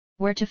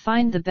Where to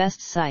find the best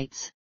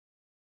sites.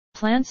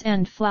 Plants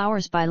and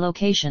flowers by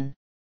location.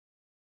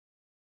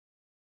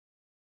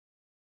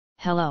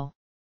 Hello.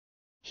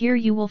 Here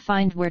you will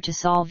find where to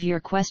solve your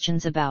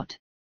questions about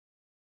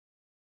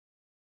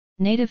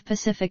native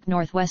Pacific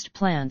Northwest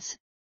plants.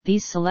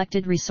 These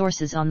selected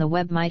resources on the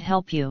web might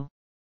help you.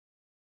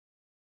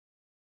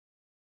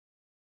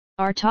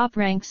 Our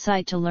top-ranked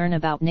site to learn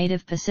about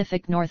native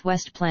Pacific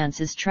Northwest plants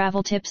is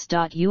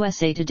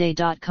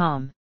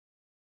traveltips.usatoday.com.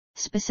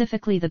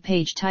 Specifically the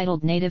page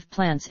titled Native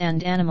Plants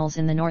and Animals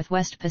in the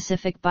Northwest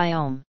Pacific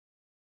Biome.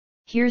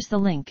 Here's the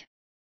link.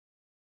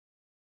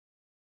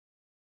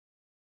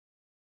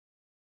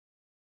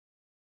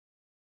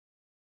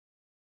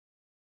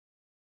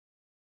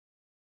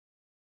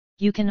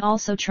 You can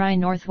also try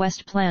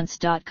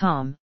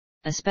northwestplants.com,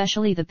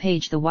 especially the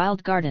page The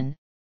Wild Garden,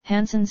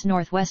 Hanson's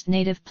Northwest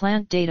Native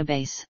Plant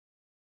Database.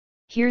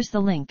 Here's the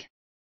link.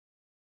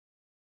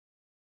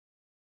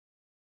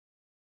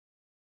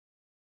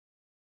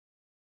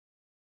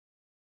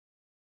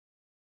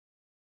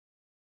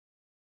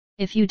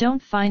 If you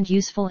don't find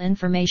useful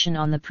information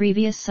on the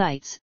previous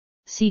sites,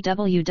 see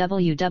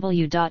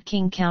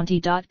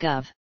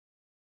www.kingcounty.gov.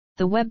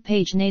 The web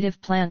page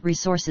Native Plant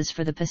Resources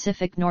for the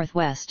Pacific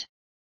Northwest.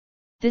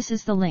 This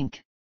is the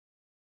link.